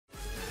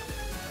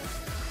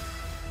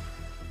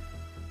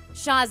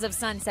Shahs of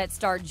Sunset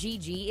star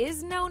Gigi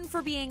is known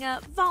for being a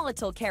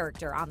volatile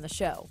character on the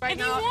show. If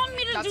you want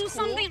me to do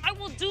something, I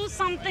will do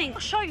something. I'll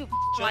show you.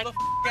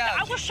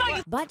 I will show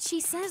you. But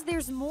she says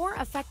there's more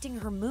affecting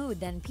her mood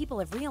than people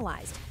have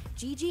realized.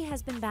 Gigi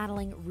has been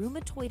battling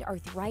rheumatoid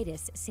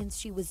arthritis since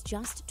she was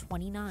just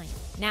 29.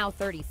 Now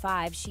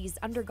 35, she's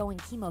undergoing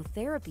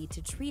chemotherapy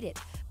to treat it,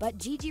 but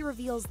Gigi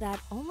reveals that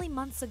only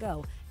months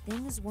ago,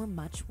 things were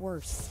much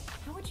worse.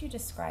 How would you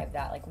describe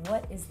that? Like,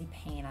 what is the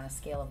pain on a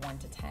scale of 1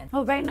 to 10?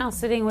 Well, right now,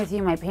 sitting with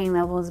you, my pain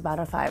level is about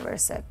a 5 or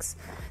 6.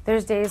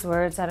 There's days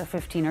where it's at a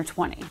 15 or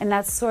 20. And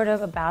that's sort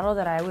of a battle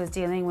that I was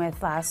dealing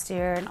with last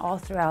year and all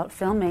throughout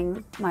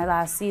filming my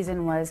last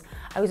season.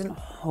 I was in a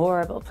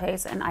horrible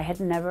place and I had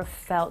never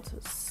felt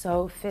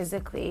so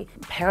physically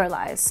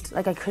paralyzed.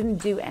 Like I couldn't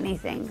do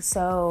anything.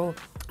 So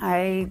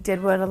I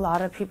did what a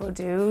lot of people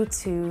do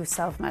to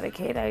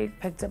self-medicate. I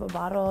picked up a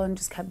bottle and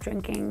just kept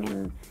drinking,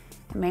 and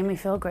it made me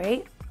feel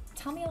great.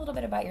 Tell me a little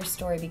bit about your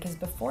story, because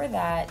before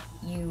that,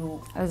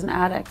 I was an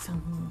addict.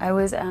 I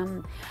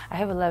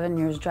have 11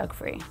 years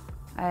drug-free.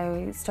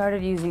 I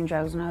started using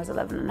drugs when I was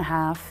 11 and a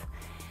half,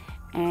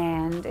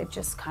 and it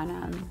just kind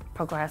of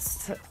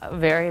progressed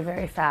very,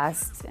 very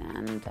fast,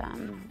 and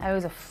I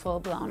was a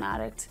full-blown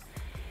addict.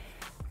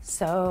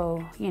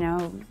 So, you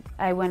know,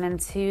 I went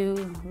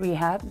into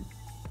rehab.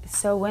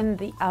 So when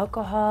the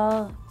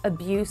alcohol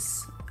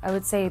abuse, I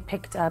would say,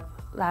 picked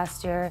up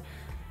last year,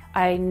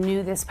 I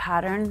knew this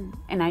pattern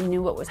and I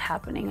knew what was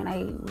happening and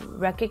I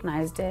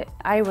recognized it.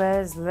 I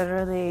was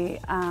literally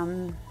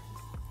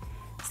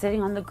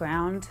sitting on the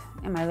ground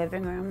in my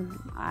living room.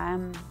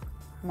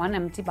 One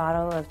empty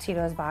bottle of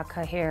Tito's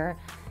vodka here,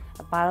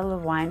 a bottle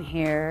of wine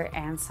here,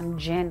 and some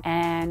gin.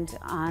 And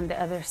on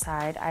the other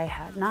side, I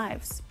had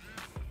knives.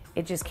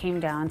 It just came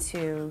down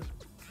to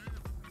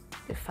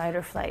fight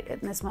or flight in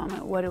this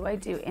moment. What do I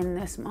do in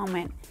this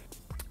moment?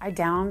 I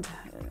downed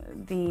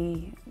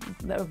the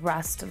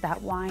rest of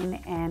that wine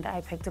and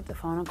I picked up the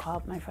phone and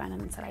called my friend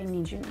and said, I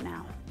need you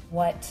now.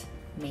 What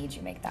made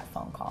you make that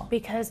phone call?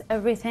 Because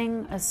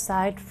everything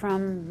aside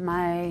from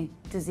my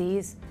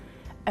disease,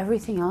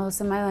 everything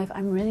else in my life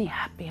I'm really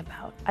happy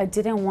about. I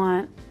didn't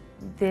want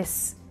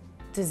this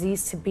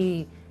disease to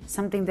be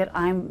something that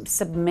I'm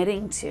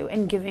submitting to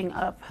and giving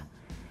up.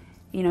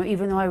 You know,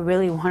 even though I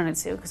really wanted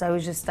to, because I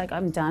was just like,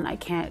 I'm done, I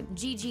can't.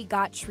 Gigi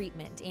got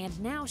treatment, and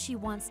now she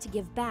wants to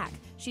give back.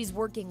 She's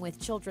working with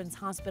Children's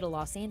Hospital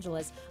Los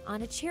Angeles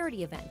on a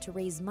charity event to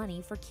raise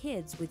money for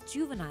kids with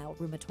juvenile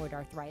rheumatoid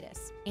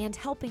arthritis. And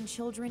helping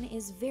children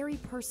is very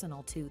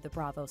personal to the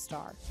Bravo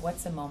star.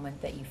 What's a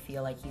moment that you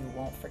feel like you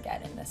won't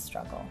forget in this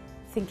struggle?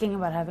 Thinking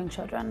about having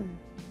children.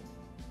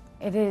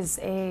 It is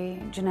a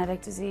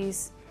genetic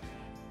disease,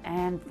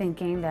 and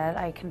thinking that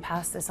I can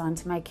pass this on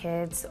to my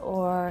kids,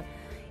 or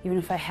even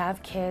if I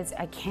have kids,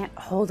 I can't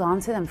hold on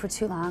to them for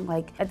too long.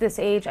 Like at this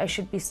age, I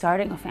should be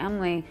starting a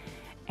family,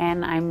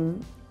 and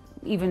I'm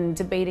even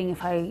debating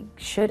if I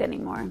should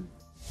anymore.